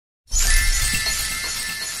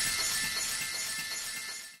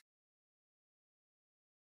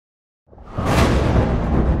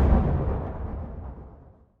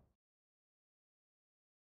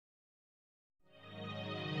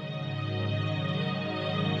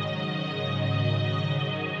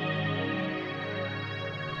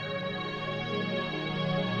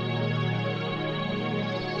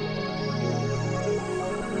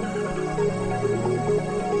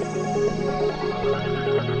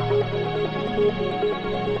Hey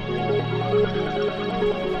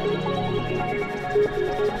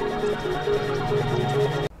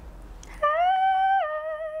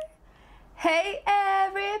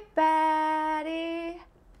everybody!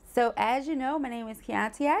 So as you know, my name is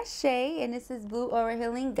Kianti Ayshea and this is Blue Aura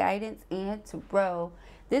Healing Guidance and Tarot.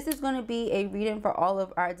 This is going to be a reading for all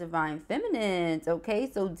of our divine feminines, okay?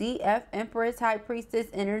 So DF Empress High Priestess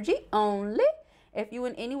energy only. If you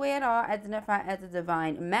in any way at all identify as a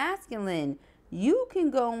divine masculine, you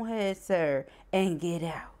can go ahead, sir, and get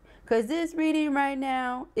out. Because this reading right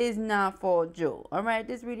now is not for you. All right.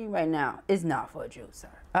 This reading right now is not for you, sir.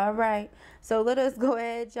 All right. So let us go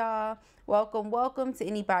ahead, y'all. Welcome to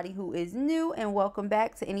anybody who is new, and welcome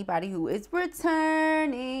back to anybody who is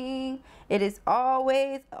returning. It is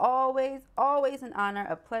always an honor,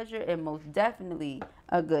 a pleasure, and most definitely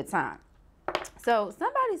a good time. So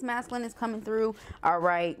somebody's masculine is coming through, all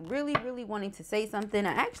right, really wanting to say something.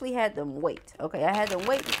 I actually had them wait, okay? I had them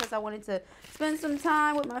wait because I wanted to spend some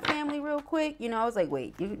time with my family real quick. You know, I was like,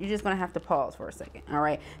 wait, you're just going to have to pause for a second, all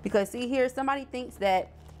right? Because see here, somebody thinks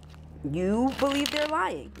that you believe they're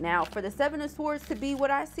lying. Now, for the Seven of Swords to be what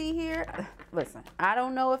I see here, listen, I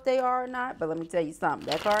don't know if they are or not, but let me tell you something.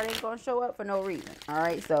 That card ain't going to show up for no reason, all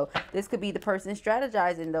right? So this could be the person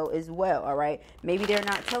strategizing, though, as well, all right? Maybe they're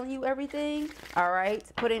not telling you everything, all right?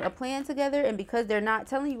 Putting a plan together, and because they're not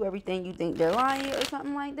telling you everything, you think they're lying or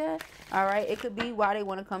something like that, all right? It could be why they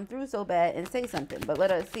want to come through so bad and say something, but let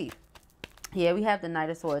us see. Yeah, we have the Knight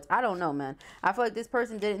of Swords. I don't know, man. I feel like this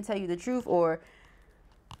person didn't tell you the truth, or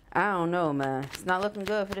I don't know, man. It's not looking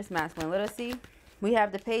good for this masculine. Let us see. We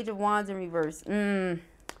have the Page of Wands in reverse.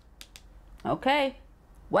 Okay.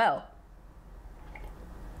 Well,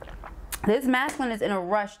 this masculine is in a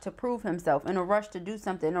rush to prove himself, in a rush to do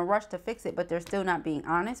something, in a rush to fix it, but they're still not being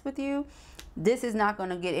honest with you. This is not going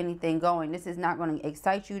to get anything going. This is not going to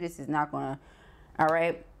excite you. This is not going to, all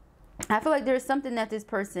right? I feel like there's something that this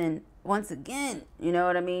person, once again, you know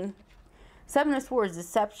what I mean? Seven of Swords,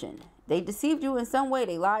 deception. They deceived you in some way.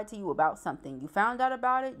 They lied to you about something. You found out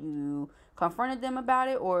about it. You confronted them about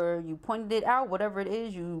it, or you pointed it out, whatever it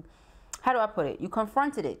is. You, how do I put it? You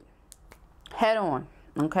confronted it head on,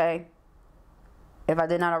 okay? If I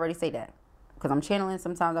did not already say that. Because I'm channeling,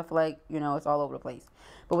 sometimes I feel like, you know, it's all over the place.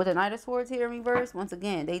 But with the Knight of Swords here in reverse, once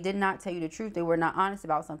again, they did not tell you the truth. They were not honest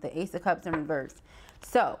about something. Ace of Cups in reverse.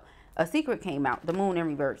 So, a secret came out. The Moon in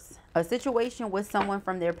reverse. A situation with someone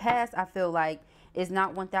from their past, I feel like, is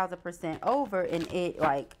not 1000% over, and it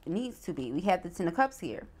like needs to be. We have the Ten of Cups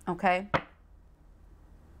here, okay?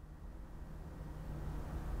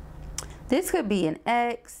 This could be an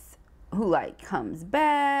ex who like comes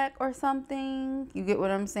back or something. You get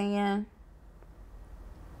what I'm saying?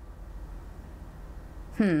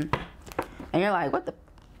 And you're like, what the?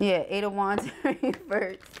 Yeah, Eight of Wands in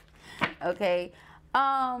reverse. Okay.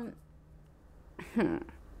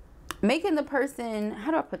 Making the person,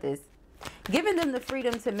 how do I put this? Giving them the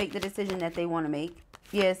freedom to make the decision that they want to make.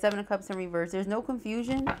 Yeah, Seven of Cups in reverse. There's no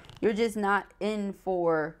confusion. You're just not in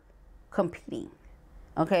for competing.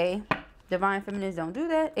 Okay? Divine feminines don't do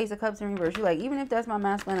that. Ace of Cups in reverse. You're like, even if that's my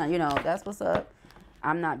masculine, you know, that's what's up.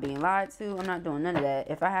 I'm not being lied to. I'm not doing none of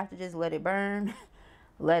that. If I have to just let it burn,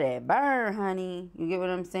 let it burn, honey. You get what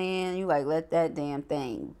I'm saying? You like, let that damn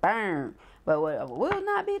thing burn. But what I will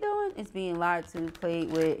not be doing is being lied to,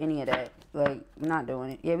 played with, any of that. Like, not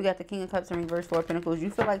doing it. Yeah, we got the King of Cups in reverse, Four of Pentacles. You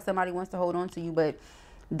feel like somebody wants to hold on to you, but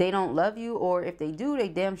they don't love you. Or if they do, they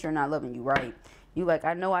damn sure not loving you right. You like,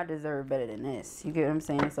 I know I deserve better than this. You get what I'm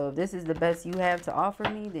saying? So if this is the best you have to offer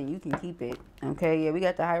me, then you can keep it. Okay, yeah, we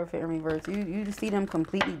got the Hierophant in reverse. You see them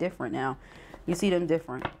completely different now. You see them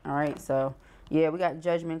different. All right, so yeah, we got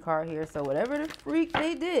Judgment card here. So whatever the freak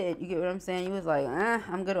they did, you get what I'm saying? You was like,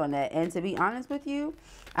 I'm good on that. And to be honest with you,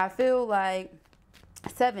 I feel like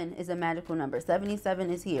 7 is a magical number. 77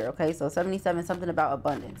 is here, okay? So 77, something about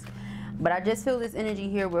abundance. But I just feel this energy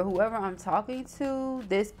here where whoever I'm talking to,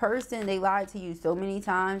 this person, they lied to you so many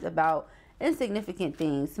times about insignificant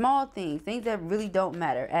things, small things, things that really don't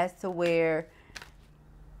matter, as to where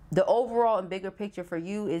the overall and bigger picture for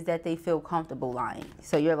you is that they feel comfortable lying.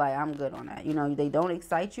 So you're like, I'm good on that. You know, they don't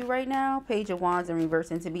excite you right now. Page of Wands in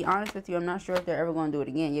reverse. And to be honest with you, I'm not sure if they're ever going to do it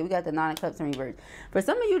again. Yeah, we got the Nine of Cups in reverse. For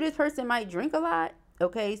some of you, this person might drink a lot.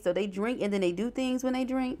 Okay, so they drink and then they do things when they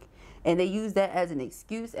drink. And they use that as an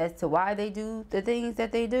excuse as to why they do the things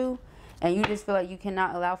that they do. And you just feel like you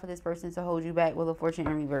cannot allow for this person to hold you back with a Fortune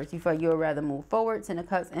in reverse. You feel like you'll rather move forward, Ten of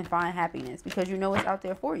Cups, and find happiness because you know it's out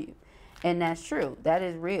there for you. And that's true. That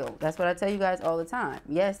is real. That's what I tell you guys all the time.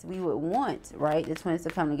 Yes, we would want, right, the twins to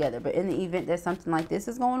come together. But in the event that something like this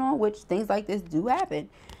is going on, which things like this do happen,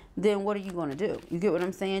 then what are you going to do? You get what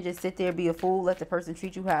I'm saying? Just sit there, be a fool, let the person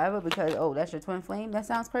treat you however because, oh, that's your twin flame? That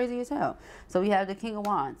sounds crazy as hell. So we have the King of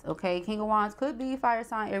Wands, okay? King of Wands could be fire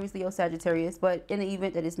sign, Aries, Leo, Sagittarius, but in the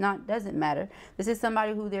event that it's not, doesn't matter. This is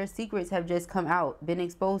somebody who their secrets have just come out, been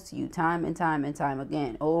exposed to you time and time and time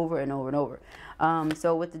again, over and over and over.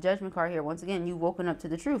 So with the Judgment card here, once again, you've woken up to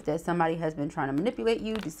the truth that somebody has been trying to manipulate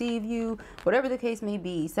you, deceive you, whatever the case may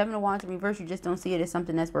be. Seven of Wands in reverse, you just don't see it as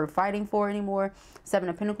something that's worth fighting for anymore. Seven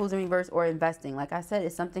of Pentacles in reverse, or investing. Like I said,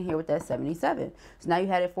 it's something here with that 77. So now you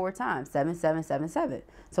had it 4 times, 7, 7, 7, 7.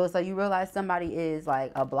 So it's like you realize somebody is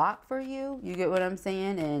like a block for you. You get what I'm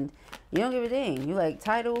saying? And you don't give a dang. You like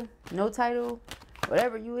title, no title,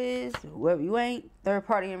 whatever you is, whoever you ain't, third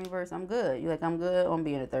party in reverse, I'm good. You're like, I'm good on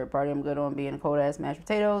being a third party. I'm good on being a cold ass mashed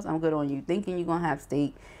potatoes. I'm good on you thinking you're going to have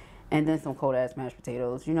steak and then some cold ass mashed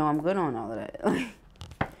potatoes. You know, I'm good on all of that.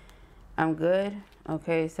 I'm good.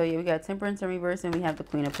 Okay, so yeah, we got Temperance in reverse and we have the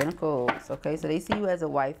Queen of Pentacles. Okay, so they see you as a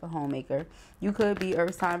wife, a homemaker. You could be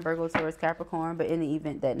Earth sign, Virgo, Taurus, Capricorn, but in the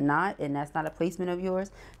event that not, and that's not a placement of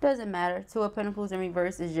yours, doesn't matter. Two of Pentacles in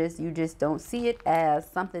reverse is just, you just don't see it as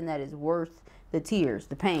something that is worth the tears,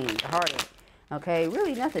 the pain, the heartache. Okay,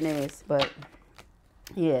 really nothing is, but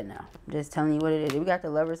yeah, no. I'm just telling you what it is. We got the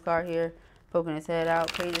Lovers card here, poking his head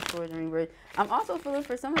out, Page of Swords in reverse. I'm also feeling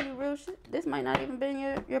for some of you real shit, this might not even be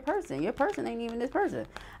your person. Your person ain't even this person.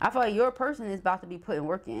 I feel like your person is about to be putting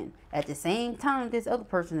work in at the same time this other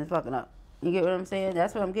person is fucking up. You get what I'm saying?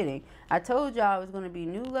 That's what I'm getting. I told y'all it was going to be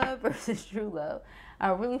new love versus true love. I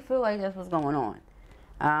really feel like that's what's going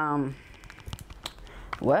on.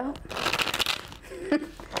 Well,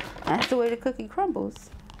 that's the way the cookie crumbles.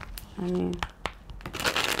 I mean,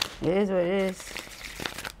 it is what it is.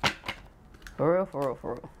 For real, for real,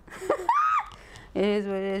 for real. It is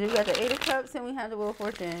what it is. We got the 8 of Cups and we have the Wheel of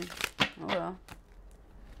Fortune. Oh well.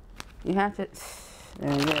 You have to,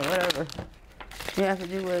 yeah, whatever. You have to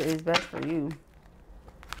do what is best for you.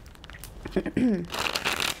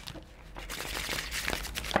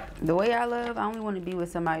 The way I love, I only want to be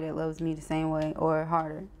with somebody that loves me the same way or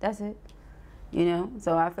harder. That's it. You know?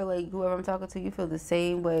 So I feel like whoever I'm talking to, you feel the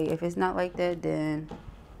same way. If it's not like that, then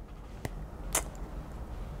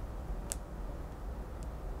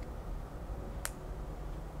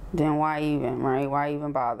why even, right? Why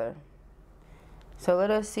even bother? So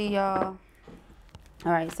let us see, y'all.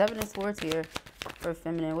 All right, 7 of Swords here for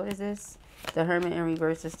feminine. What is this? The Hermit in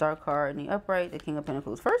reverse, the Star card, and the upright, the King of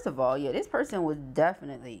Pentacles. First of all, yeah, this person was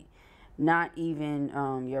definitely not even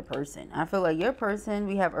your person. I feel like your person,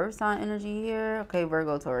 we have Earth sign energy here. Okay,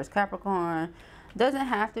 Virgo, Taurus, Capricorn. Doesn't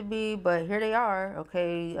have to be, but here they are.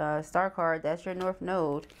 Okay, Star card, that's your North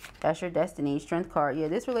Node. That's your destiny. Strength card. Yeah,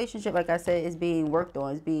 this relationship, like I said, is being worked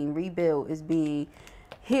on. Is being rebuilt. Is being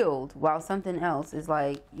healed, while something else is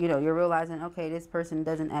like, you know, you're realizing, okay, this person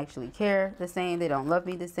doesn't actually care the same. They don't love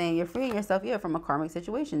me the same. You're freeing yourself, yeah, from a karmic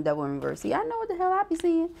situation. Devil in reverse. See, I know what the hell I be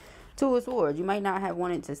seeing. 2 of Swords. You might not have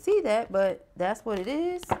wanted to see that, but that's what it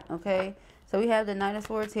is. Okay, so we have the Knight of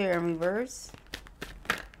Swords here in reverse.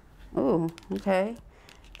 Ooh, okay.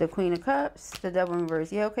 The Queen of Cups, the Devil in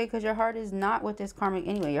reverse. Yeah, okay, because your heart is not with this karmic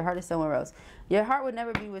anyway. Your heart is somewhere else. Your heart would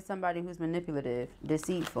never be with somebody who's manipulative,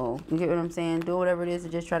 deceitful. You get what I'm saying? Do whatever it is to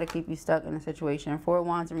just try to keep you stuck in a situation. 4 of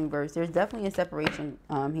Wands in reverse. There's definitely a separation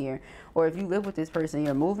here. Or if you live with this person,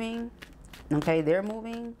 you're moving. Okay, they're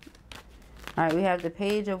moving. All right, we have the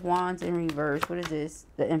Page of Wands in reverse. What is this?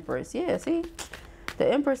 The Empress. Yeah, see? The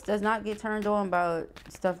Empress does not get turned on by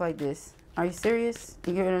stuff like this. Are you serious?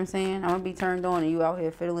 You get what I'm saying? I'm going to be turned on and you out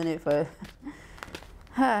here fiddling it for...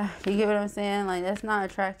 You get what I'm saying? Like, that's not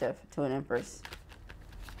attractive to an Empress.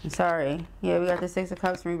 I'm sorry. Yeah, we got the 6 of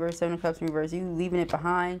Cups in reverse, 7 of Cups in reverse. You leaving it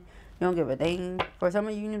behind. You don't give a dang. For some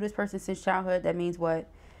of you, knew this person since childhood. That means what?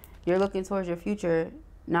 You're looking towards your future,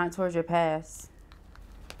 not towards your past.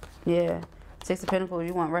 Yeah. 6 of Pentacles,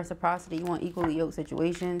 you want reciprocity. You want equally yoked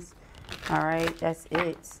situations. All right, that's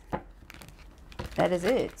it. That is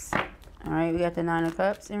it. All right, we got the 9 of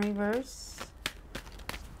Cups in reverse.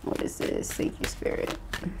 What is this? Thank you, Spirit.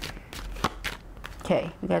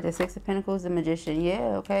 Okay, we got the 6 of Pentacles, the Magician.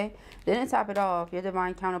 Yeah, okay. Then to top it off, your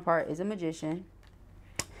divine counterpart is a magician.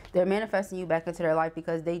 They're manifesting you back into their life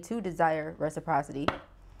because they too desire reciprocity.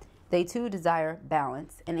 They too desire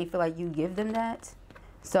balance, and they feel like you give them that.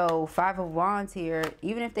 So 5 of Wands here,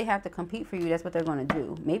 even if they have to compete for you, that's what they're going to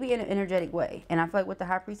do. Maybe in an energetic way. And I feel like with the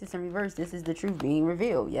High Priestess in reverse, this is the truth being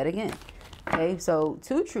revealed yet again. Okay, so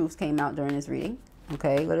 2 truths came out during this reading.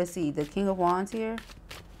 Okay, let us see. The King of Wands here.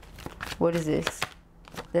 What is this?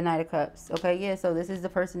 The Knight of Cups. Okay, yeah, so this is the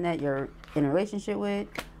person that you're in a relationship with,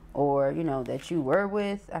 or, you know, that you were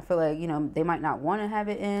with. I feel like, you know, they might not want to have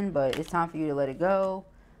it in, but it's time for you to let it go.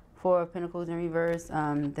 Four of Pentacles in reverse.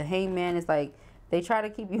 The Hangman is like, they try to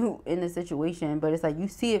keep you in the situation, but it's like you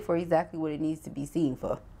see it for exactly what it needs to be seen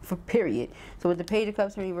for period. So with the Page of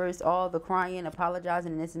Cups in reverse, all the crying,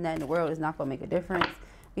 apologizing, and this and that in the world is not going to make a difference.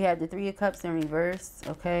 We have the Three of Cups in reverse,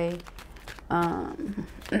 okay? I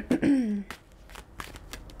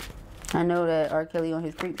know that R. Kelly on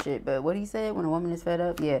his creep shit, but what he said, when a woman is fed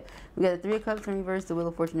up, yeah. We got the Three of Cups in reverse, the Wheel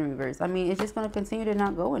of Fortune in reverse. I mean, it's just going to continue to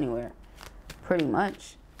not go anywhere, pretty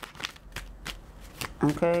much.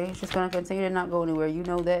 Okay, it's just going to continue to not go anywhere. You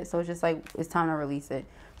know that, so it's just like, it's time to release it.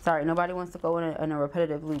 Sorry, nobody wants to go in a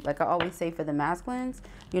repetitive loop. Like I always say for the masculines,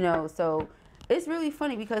 you know, so it's really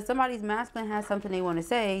funny because somebody's masculine has something they want to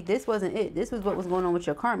say. This wasn't it. This was what was going on with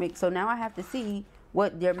your karmic. So now I have to see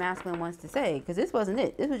what their masculine wants to say, because this wasn't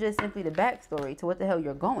it. This was just simply the backstory to what the hell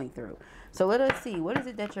you're going through. So let us see. What is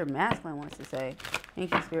it that your masculine wants to say?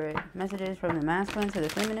 Thank you, Spirit. Messages from the masculine to the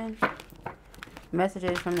feminine.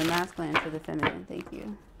 Messages from the masculine to the feminine. Thank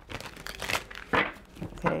you.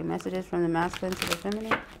 Okay, messages from the masculine to the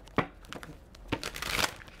feminine.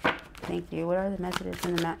 Thank you. What are the messages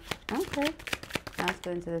from the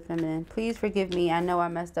masculine to the feminine? Please forgive me. I know I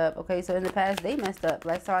messed up. Okay, so in the past they messed up.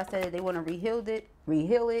 Like so I said that they want to rebuild it, or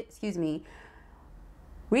heal it.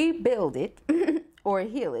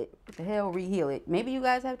 What the hell, reheal it? Maybe you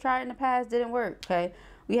guys have tried in the past, didn't work. Okay.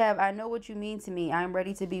 We have, I know what you mean to me. I'm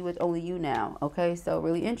ready to be with only you now. Okay, so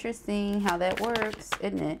really interesting how that works,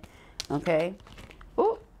 isn't it? Okay.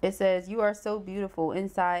 Oh, it says you are so beautiful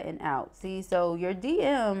inside and out. See, so your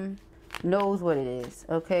DM knows what it is.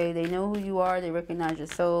 Okay, they know who you are. They recognize your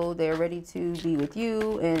soul. They're ready to be with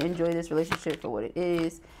you and enjoy this relationship for what it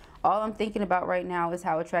is. All I'm thinking about right now is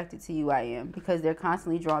how attracted to you I am, because they're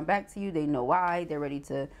constantly drawn back to you. They know why. They're ready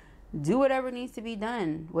to do whatever needs to be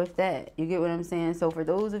done with that. You get what I'm saying? So for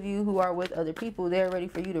those of you who are with other people, they're ready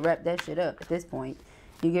for you to wrap that shit up at this point.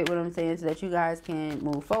 You get what I'm saying? So that you guys can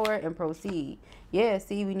move forward and proceed. Yeah,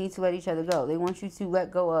 see, we need to let each other go. They want you to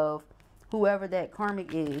let go of whoever that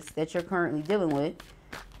karmic is that you're currently dealing with,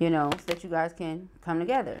 you know, so that you guys can come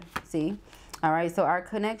together. See? All right, so our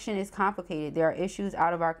connection is complicated. There are issues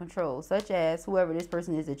out of our control, such as whoever this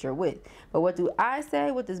person is that you're with. But what do I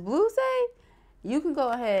say? What does Blue say? You can go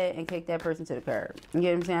ahead and kick that person to the curb. You get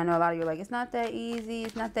what I'm saying? I know a lot of you are like, it's not that easy.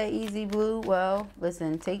 It's not that easy, Blue. Well,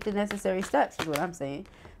 listen, take the necessary steps is what I'm saying.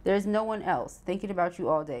 There's no one else thinking about you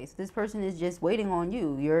all day. So this person is just waiting on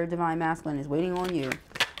you. Your divine masculine is waiting on you.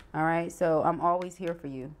 All right? So I'm always here for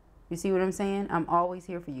you. You see what I'm saying? I'm always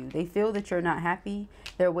here for you. They feel that you're not happy.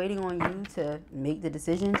 They're waiting on you to make the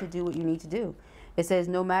decision to do what you need to do. It says,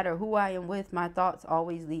 no matter who I am with, my thoughts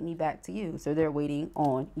always lead me back to you. So they're waiting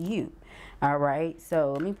on you. All right.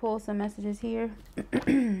 So let me pull some messages here.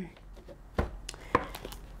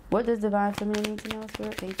 What does divine feminine need to know,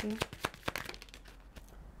 Spirit? Thank you.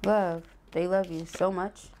 Love. They love you so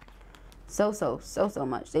much. So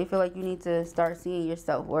much. They feel like you need to start seeing your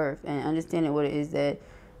self-worth and understanding what it is that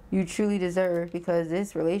you truly deserve, because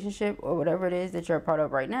this relationship or whatever it is that you're a part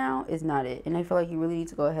of right now is not it. And I feel like you really need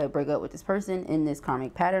to go ahead and break up with this person in this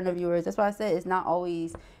karmic pattern of yours. That's why I said it's not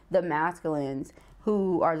always the masculines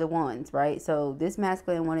who are the ones, right? So this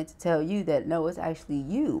masculine wanted to tell you that no, it's actually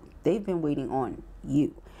you. They've been waiting on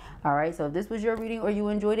you. All right, so if this was your reading or you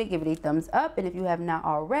enjoyed it, give it a thumbs up. And if you have not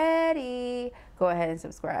already, go ahead and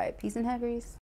subscribe. Peace and happiness.